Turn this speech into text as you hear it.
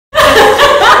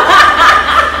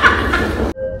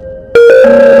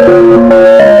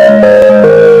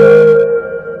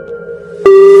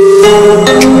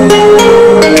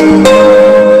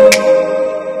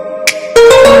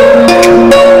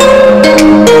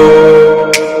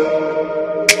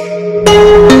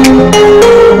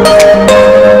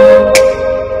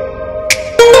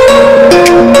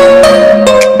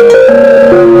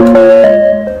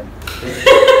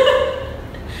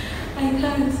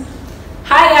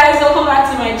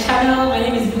my channel. My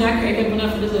name is Bina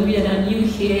Buna for those of you that are new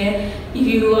here. If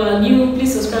you are new,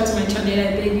 please subscribe to my channel.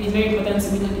 I beg you, it's very important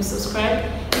to me that you subscribe.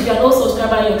 If you are not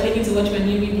subscriber and you're clicking to watch my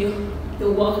new video,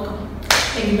 you're welcome.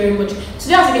 Thank you very much.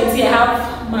 Today, as you can see, I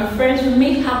have my friends with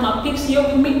me, have my peeps here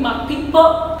with me, my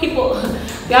people.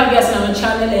 We have guests on my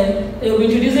channel and they will be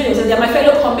introducing themselves. They are my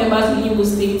fellow club members in Imo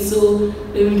State, so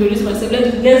they will introduce myself.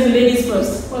 Let's do ladies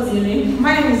first. What's your name?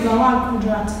 My name is Lawal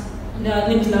Kudrat. Her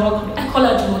name is Lawal. I call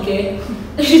her Jumoke.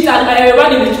 She's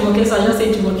everybody with Jumoke, so I just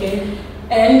say Jumoke.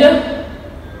 And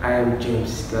I am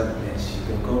James. God bless. You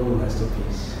can call me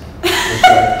Masterpiece.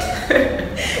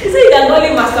 You say you can call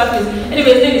him Masterpiece.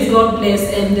 Anyway, his name is God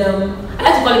bless, and I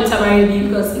like to call him Tamaredi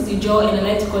because it's a Joe, and I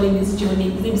like to call him his Johnny.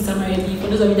 His name is Tamaredi. For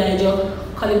those of you that are Joe,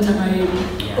 call him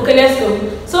Tamaredi. Yeah. Okay, let's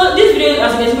go. So this video,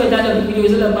 as you can see by the title of the video,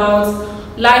 is all about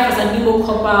life as an Imo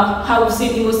Corper, how we've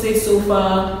seen Imo State so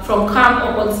far, from camp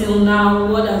up until now.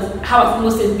 How has Imo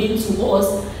State been to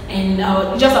us, and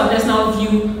just our personal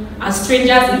view as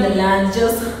strangers in the land,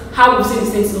 just how we've seen the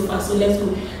state so far. So let's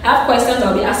go. I have questions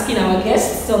I'll be asking our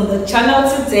guests on the channel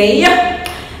today.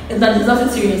 And that is nothing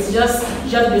serious, just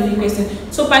basic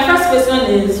question. So my first question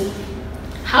is,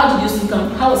 how did you see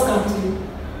camp? How was camp to you?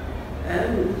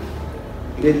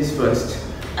 Ladies first.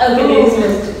 Okay, ladies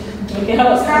first. Okay, how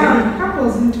was camp? Camp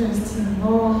was interesting.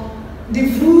 Oh, the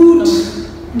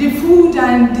food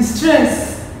and the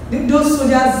stress. Those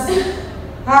soldiers,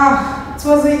 it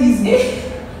wasn't easy.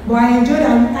 But I enjoyed it.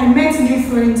 I met new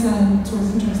friends and it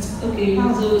was interesting. Okay,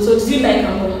 so did you like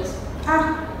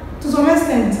camp? To some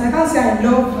extent. I can't say I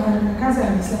love and I can't say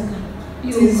I dislike camp.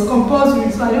 It's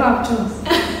compulsory, so I don't have choice.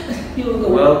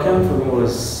 Well, camp for me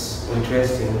was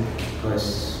interesting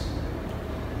because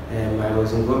I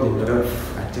was involved in a lot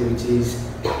of activities.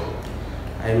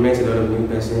 I met a lot of new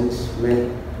persons,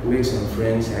 made some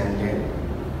friends,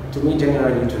 and to me,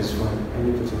 generally, it was fun. I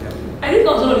didn't put it that way. I think I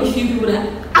was one of the few people that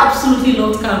absolutely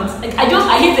loved camps. Like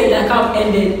I hated that camp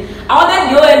ended. I wanted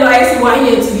the whole NYC 1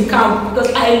 year to be camp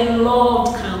because I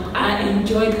loved camp. I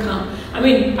enjoyed camp. I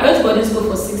mean, I went to boarding school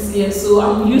for 6 years, so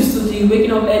I'm used to the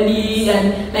waking up early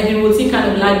and like the routine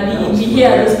kind of like be here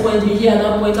at this point, be here at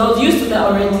that point. I was used to that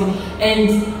already,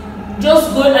 and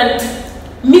just going and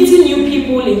meeting new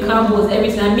people in camp was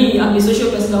everything. And me, I'm a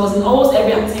social person. I was in almost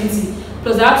every activity.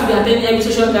 Plus, I had to be attending every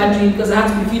social gathering because I had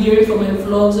to be videoing for my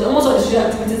vlogs. So almost all the social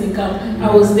activities in camp,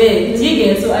 I was there.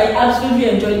 So I absolutely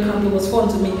enjoyed camp. It was fun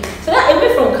to me. So that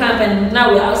away from camp, and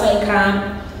now we're outside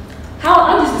camp.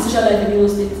 How is the social life in Imo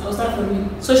State? I'll start from you.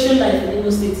 Social life in Imo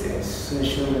State. Yes,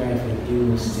 social life in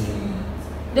Imo State.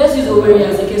 Let's use Owerri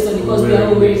as a case study because we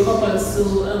are Owerri Corpers. So,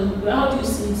 how do you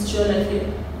see social life here?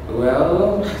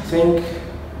 Well, I think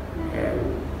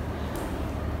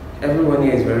everyone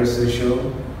here is very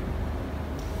social.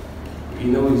 You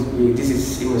know, this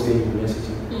is Imo State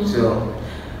University, so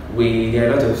there are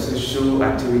a lot of social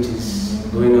activities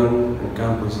going on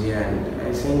campus here, and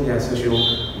I think they are social.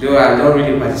 Though I don't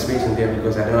really participate in them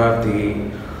because I don't have the,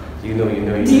 I'm not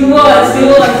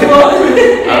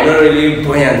really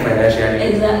buoyant financially.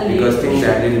 Exactly. Because things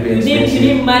are a little bit expensive.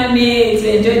 You need money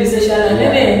to enjoy the social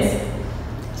life,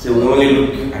 So we only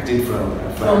look at it from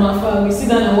afar. From afar, we sit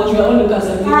down and watch. We all look at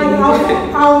something.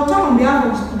 I'll talk on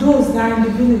behalf of those that are in the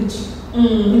village. Have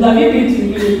you been to the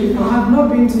village? I have not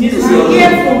been to the village. I hear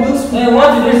from those people. What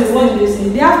do they say?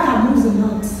 They have taboos a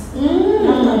lot. They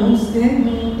have taboos.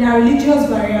 Then there are religious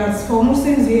barriers for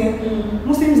Muslims here.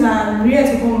 Muslims are rare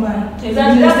to come by.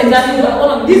 Exactly. That's exactly what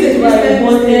one of these is why I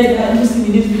wanted Muslim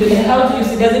in this video. How do you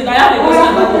see? Does it? I have a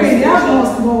question about this. They have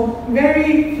mosques, but very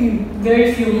few.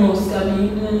 Very few mosques. I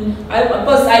mean, I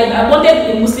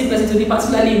wanted a Muslim person to be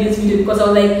particularly in this video because I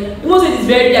was like, Muslims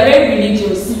they are very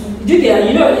religious. They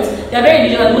are very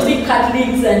religious, mostly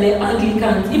Catholics and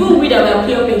Anglicans. Even we that were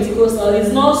pure Pentecostal,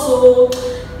 it's not so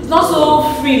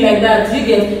free like that. You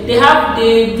get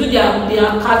they do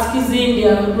their catechism,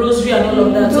 their rosary and all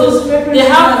of that. So they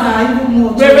have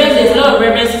reverends. There's a lot of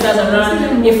reverend sisters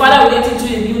around. A father will get into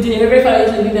the building, a reverend father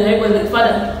into the building, and everybody's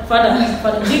like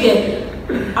father. You get.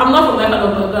 I'm not from that kind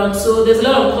of background, so there's a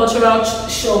lot of cultural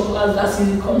shock as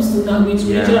it comes to language,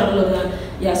 religion, and all of that.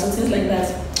 Yeah, so things like that.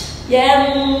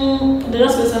 Yeah, the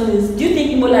last question is, do you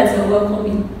think Imolites are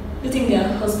welcoming? Do you think they are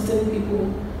hospitable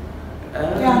people?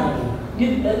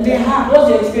 They have. What's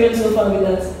your experience so far with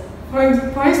that? For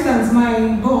instance,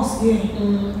 my boss here,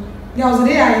 there was a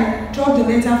day I dropped a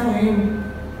letter for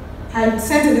him. I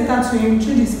sent a letter to him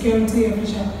through the security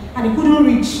official and he couldn't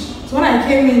reach. So when I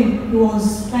came in, he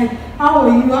was like, how are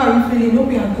you feeling? Hope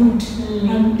you are good.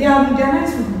 And they are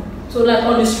nice people. So like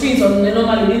on the streets, on the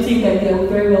normal, you think that they are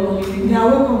very welcoming? They are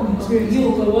welcoming. You,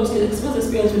 what's the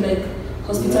experience with like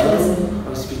hospitality?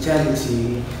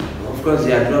 Hospitality, Of course,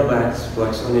 there are drawbacks,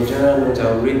 but on a general note,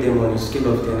 I'll rate them on a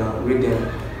scale of 10. I'll rate them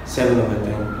 7 over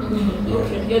 10.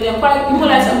 Okay. Yeah, they're quite, people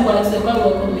like some qualities, they're quite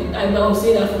welcoming. I would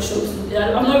say that for sure.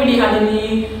 I've not really had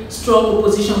any strong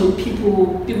opposition with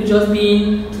people just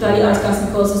being totally outcast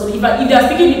because of something. If they're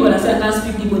speaking Igbo and I say I can't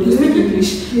speak Igbo, they speak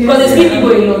English. Because they speak Igbo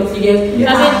a lot, you get?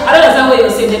 I said, I don't understand what you're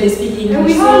saying, then they speak English. And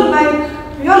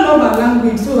we all love our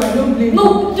language, so I don't blame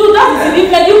No, dude, that is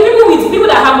it. Like people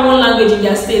that have one language in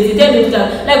their state, they tend to do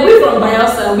that. Like we from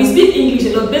Bayelsa, we speak English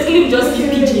a lot. Basically, we just speak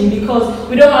pidgin because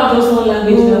we don't have those one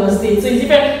language in our state. So it's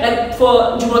different. Like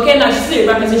for Jumoke now, she's still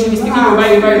a rapper, so she'll be speaking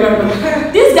Yoruba.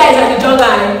 These guys are the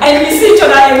jogger, and we see each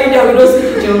other every day. We don't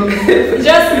speak each other. It's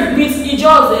just with each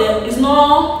other. It's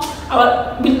not.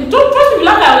 We don't trust people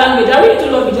like our language. I really do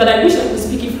love each other. I wish I could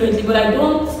speak it fluently, but I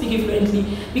don't speak it fluently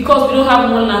because we don't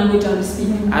have one language and we speak.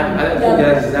 I don't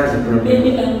think that's a problem. I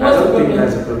don't think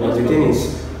that's a problem. The thing is,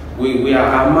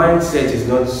 our mindset is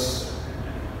not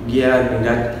geared in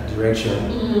that direction,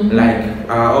 like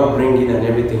our upbringing and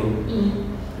everything.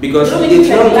 Because it's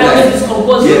not like it's not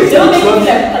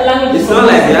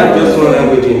like we have just one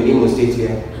language in Imo State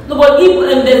here. No, but Igbo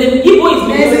is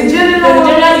there's a general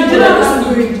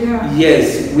language.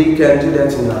 Yes, we can do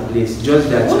that in our place. Just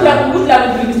that. Which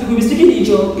language we be speaking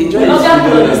Ijo? Ijo is understand.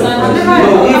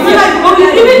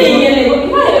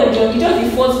 Even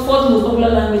the fourth most popular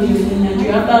language in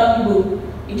Nigeria after Igbo.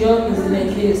 Ijo is the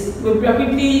next place. We are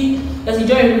quickly. There's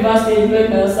Ijo in Rivers State, in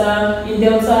Bayelsa, in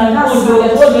Delta, Ondo.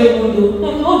 There's Ondo in Ondo.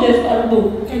 No, there's Ondo.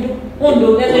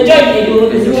 There's Ijo in Edo.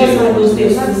 There's Ijo in Ondo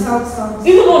State. That's south.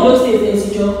 Even Ondo State, there's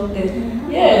Ijo there.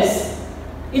 Yes.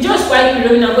 Ijo is quite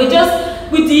predominant, but just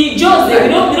with the Ijo there, we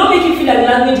don't make it feel like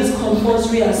language is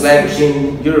compulsory as like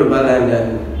in Yoruba land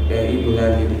and Igbo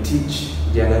land, they teach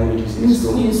their languages in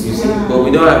school. You see, but we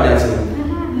don't have that here.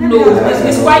 No,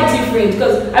 it's quite different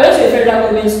because I went to a federal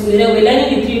government school and then we're learning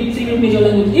the three major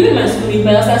languages. Even my school in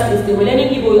Bayelsa State, they were learning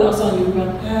Igbo also and Yoruba.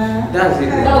 That's it.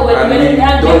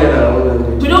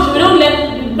 We don't learn.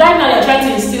 Right now they're trying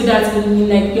to instill that in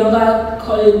like younger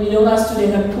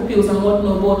students and pupils and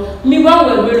whatnot. But me, when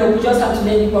we were growing up, we just have to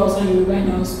learn Igbo also and Yoruba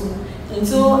in our school. And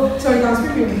so you can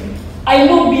speak Yoruba. I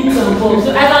know bits and bobs, so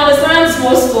I can understand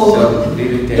small school.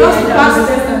 Just pass the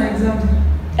test and exam.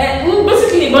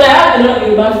 Basically, but I have a lot of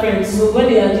Yoruba friends, so when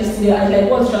they are just there, I like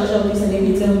what's structure of this and then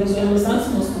they tell me, so I understand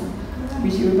small school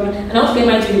with Yoruba. And I want to get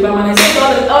married to Yoruba man. I say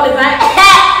it all the time.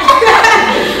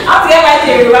 I want to get married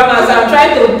to Yoruba man, so I'm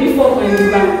trying to beef up my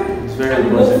Yoruba. It's very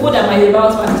important. Hopeful that my Yoruba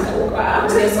husband can walk out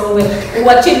there somewhere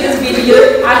watching this video.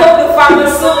 I hope the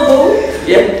farmers so good.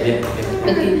 Yeah.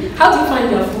 Okay. How do you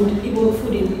find your food? Igbo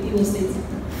food in Imo State?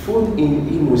 Food in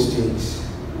Imo State?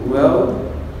 Well,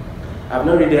 I've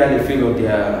not really had a feel of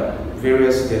their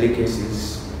various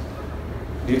delicacies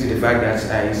due to the fact that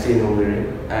I stay in Owerri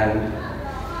and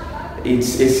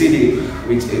it's a city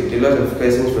with a lot of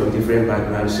persons from different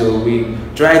backgrounds, so we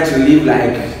try to live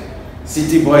like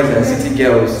city boys and city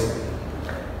girls.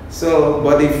 So,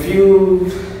 but a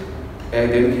few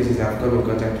delicacies I've come in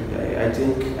contact with, I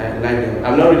think I like them.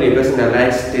 I'm not really a person that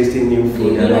likes tasting new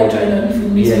food. You like trying new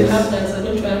food? Yes. You have that, so I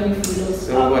don't try new food also.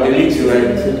 So, but the little I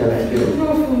think I like it. No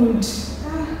food.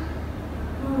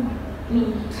 No.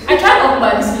 I tried okpa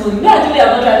this morning. No, actually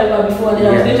I've not tried okpa before. Then I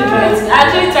was going to try it. I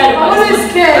actually tried okpa. I'm always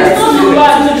scared. It's not so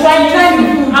bad to try new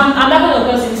food. I'm that kind of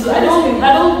person, so I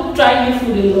don't try new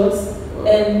food a lot.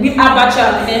 With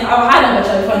abacha, and I've had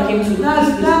abacha before I came to this place.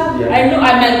 I know my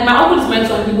uncle is married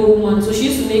to an Igbo woman, so she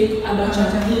used to make abacha.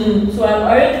 So I've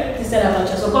already tasted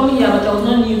abacha. So coming here, abacha was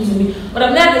not new to me. But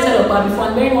I've never tasted okpa before.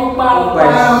 I'm very okpa.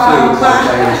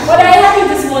 But I had it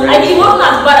this morning. It wasn't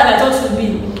as bad as I thought it would be.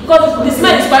 Because the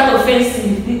smell is quite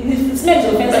offensive. The smell is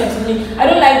offensive to me. I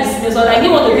don't like the smell, so I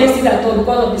didn't want to taste it at all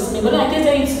because of the smell. But then I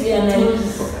tasted it today and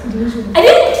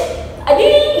I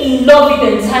didn't love it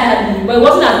entirely, but it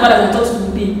wasn't as bad as I thought it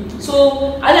would be.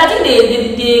 So I think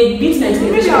they beat my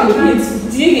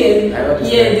expectations. They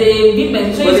beat my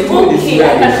expectations. So it's okay. I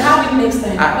can have it next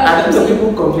time. I don't know,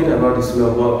 people complain about the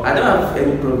smell, but I don't have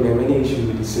any problem, any issue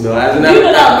with the smell. I don't.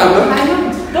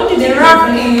 Don't you think it's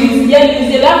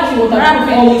the wrap waterproof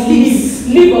or it's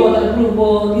leaf or waterproof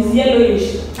or it's yellowish?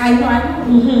 I know.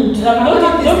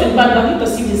 Don't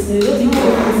perceive this. Don't think it's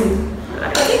offensive. I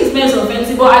think it smells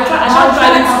offensive, but I shall try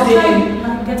it today.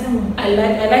 I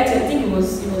liked it. I think it was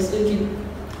okay.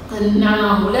 And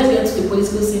now let's get to the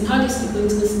political scene. How do you see the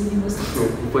political scene in Imo State?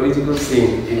 The political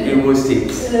scene in Imo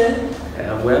State.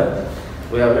 Well,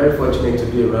 we are very fortunate to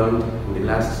be around in the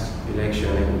last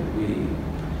election, and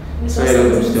we saw a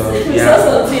lot of stuff. We saw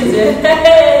some things.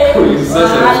 We saw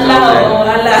some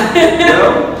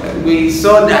stuff. We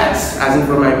saw that, as in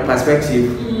from my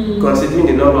perspective, considering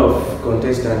the number of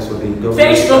contestants for the government.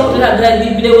 Very strong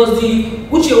contestants. There was the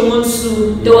Uche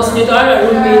Wonsu, there was Senator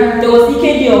Ararumbe, there was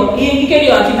Ikedio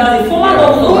Akita, the former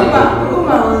governor.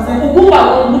 Ugumba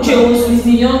Uche Wonsu is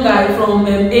the young guy from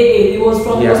AA. He was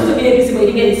from APC, but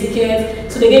he didn't get the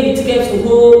ticket. So they gave the ticket to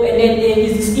go, and then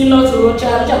his in-law to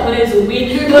Rocha wanted to win.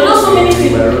 There were not so many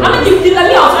things. I mean, I'm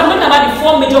talking about the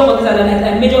 4 major contestants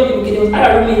and major people. There was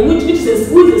Ararumbe, who is a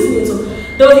senator.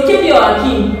 There was Ikedio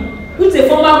Akim, who's a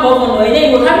former governor, and then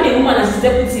he was having a woman as his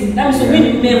deputy. That means to win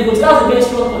women votes. That was a very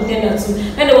strong contender too.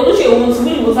 And there was Uche Wonsu,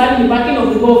 who was having the backing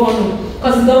of the governor,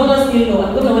 because the governor's in-law,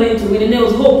 and the governor wanted to win. And there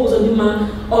was Hope Uzodinma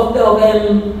of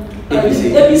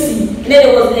APC. And then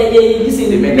there was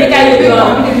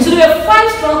So there were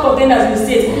 5 strong contenders in the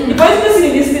state. The political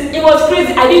scene in this state, it was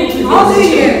crazy. I didn't do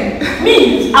this.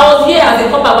 Me, I was here as a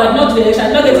copper, but not to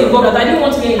election. Not getting involved. I didn't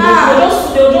want to get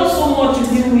involved. There was just so much to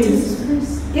deal with.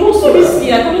 It was so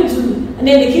risky. I couldn't do. And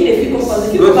then they killed the few coppers.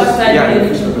 The few coppers started the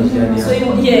election. So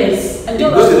yes. It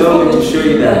goes a long way to show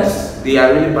you that they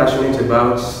are really passionate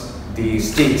about the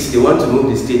states. They want to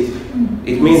move the state.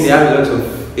 It means they have a lot of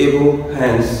able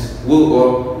hands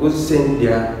who think they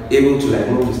are able to like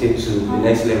move the state to the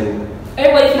next level.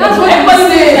 Everybody feels like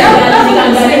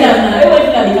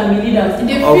they can be leaders.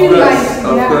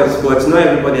 Of course, but not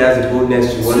everybody has the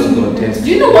boldness to want to contest. Do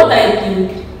you know what I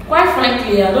think? Quite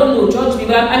frankly, I don't know, judge me,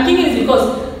 but I'm thinking it's because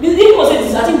I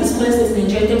think the smallest state in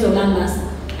Nigeria in terms of landmass,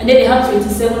 and then they have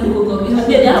 27 local governments.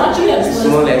 They are actually the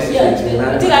smallest. I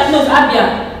think I know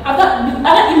Abia. After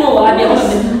Imo or Abia, one of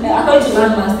them, according to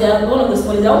landmass, they are one of the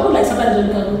smallest. They are almost like somebody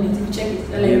local government. If you check it,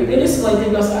 they're like very small.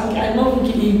 I'm not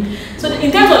kidding. So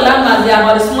in terms of landmass, they are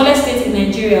about the smallest state in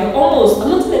Nigeria. Almost. I'm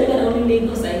not saying that only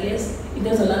Lagos, I guess, in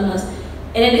terms of landmass.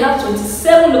 And then they have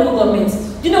 27 local governments.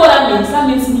 Do you know what that means? That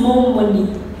means more money.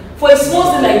 For a small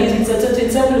state like this, with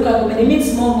 27 local government, it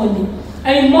means more money.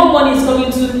 I mean, more money is coming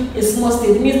to a small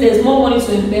state. It means there's more money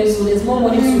to invest, so there's more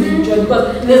money to enjoy,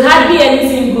 because there's hardly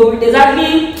anything going. There's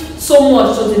hardly so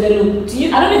much to develop.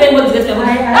 I don't know if anybody's getting it.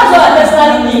 That's what I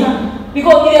personally think.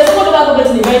 Because if there's so much local government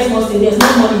in a very small state, there's no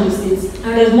money in the state.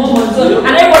 And there's more money. So,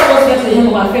 and everybody wants to get to the hem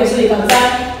of affairs so they can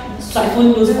start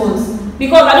siphoning those funds.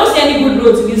 Because I don't see any good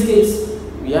roads in these states.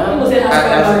 Yeah,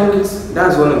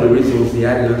 that's one of the reasons they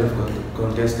had a lot of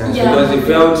contestants, because they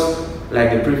felt like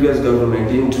the previous government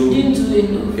didn't do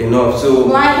enough. So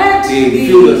the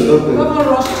field was open.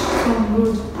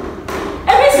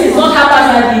 Everything is not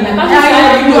haphazardly.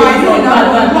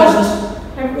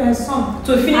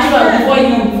 To finish before he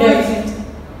left.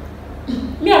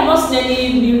 Me, I've not seen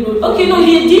any new road. Okay, no,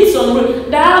 he did some road.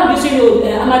 That between road,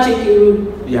 Amacheke road.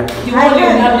 Yeah. The one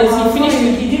he finished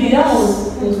with, he did it. That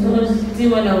was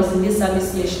when I was in this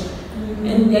service session.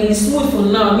 And it's smooth for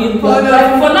now. I mean, for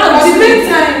now,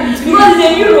 it's because it's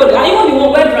a new road. And even the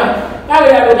one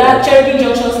that Cherokee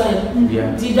Junction side,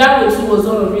 that road too was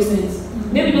all of recent.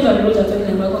 Maybe those are the roads I'm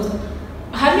talking about.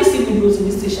 I hardly see good roads in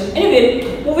this station.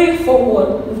 Anyway, moving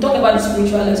forward, we've talked about the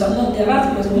spiritual life, so I'm not there. That's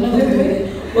because we're not going to go there.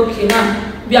 Okay, now,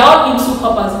 we are all IMSU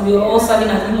Corpers. We are all serving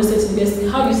at Imo State University.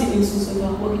 How do you see IMSU so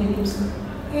far working in IMSU?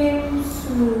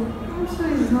 IMSU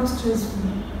is not stressful.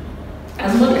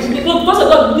 As much as because of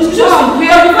God, this before I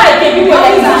came, people were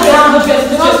like,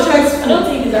 stressful. I don't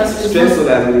think it's that stressful.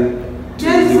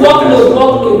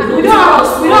 Workload. We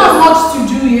don't have much to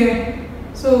do here,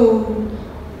 so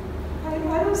I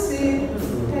don't see.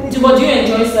 But do you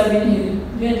enjoy serving here?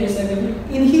 Do you enjoy serving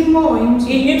in Himo or IMSU?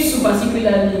 In IMSU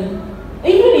particularly.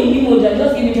 Even in Himo,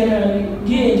 just give me generally. Do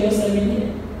you enjoy serving here?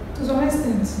 To some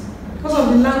extent, because of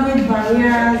the language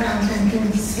barriers and some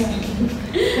things.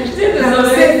 I'll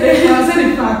say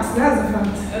the facts. That's the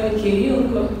facts. Okay, you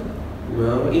go.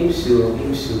 Well, IMSU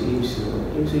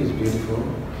is beautiful.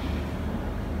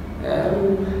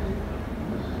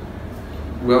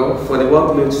 Well, for the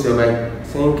workload stuff, I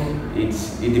think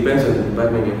it depends on the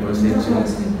department you're posted to.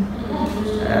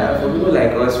 For people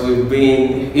like us, we've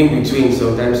been in between.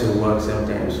 Sometimes we work,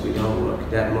 sometimes we don't work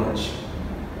that much.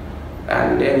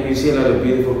 And then you see a lot of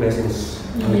beautiful persons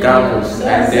on the campus.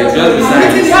 And they're just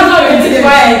beside. This is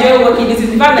why I enjoy working. This is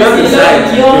the fact that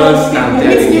I'm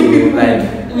telling you, like,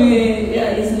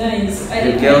 it's nice.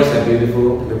 The girls are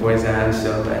beautiful, the boys are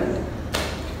handsome, and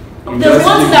there's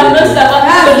one thing I've noticed about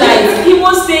people, like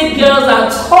people say girls are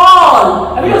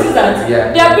tall. Have you noticed that?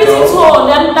 Yeah. They are pretty tall.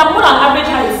 They're more than average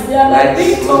height. They are like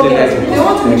pretty tall girls. They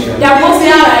want to be. They are mostly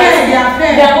like. They are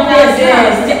fair.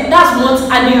 That's one.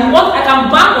 And what I can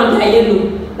bank on their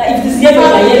yellow. Like if this yellow,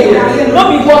 they are yellow. Not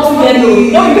be bottle yellow.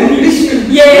 Not be bleach.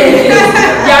 Yeah.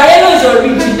 Their yellow is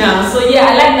original. So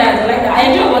yeah, I like that.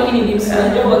 I enjoy working in IMSU. I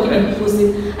enjoy working in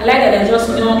Posted. I like that they're just,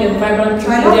 get vibrant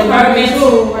people. The environment.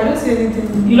 I don't say anything.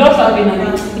 You love serving, I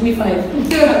mean. give me 5.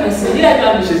 Do you like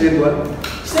traveling? She said what?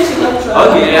 She said she loves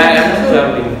traveling. Okay, I like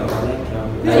traveling. I like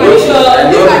traveling. Are you sure?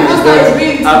 This is my first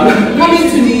time coming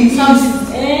to the South.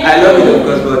 I love it, of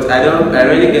course, but I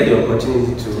really get the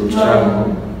opportunity to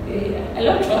travel. I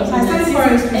love traveling. I studied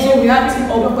forestry, so we have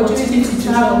the opportunity to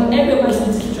travel. Everybody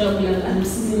wants to travel and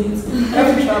see it. I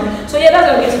love to travel. So yeah, that's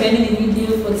how we're going to end the video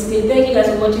for today. Thank you guys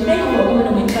for watching. Thank you for coming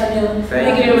on my channel.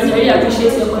 Thank you very much. I really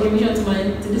appreciate your contribution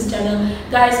to this channel.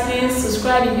 Guys, please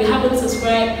subscribe. If you haven't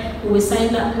subscribed, we will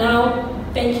sign up now.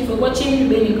 Thank you for watching.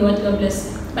 Baby God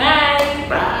bless. Bye.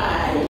 Bye.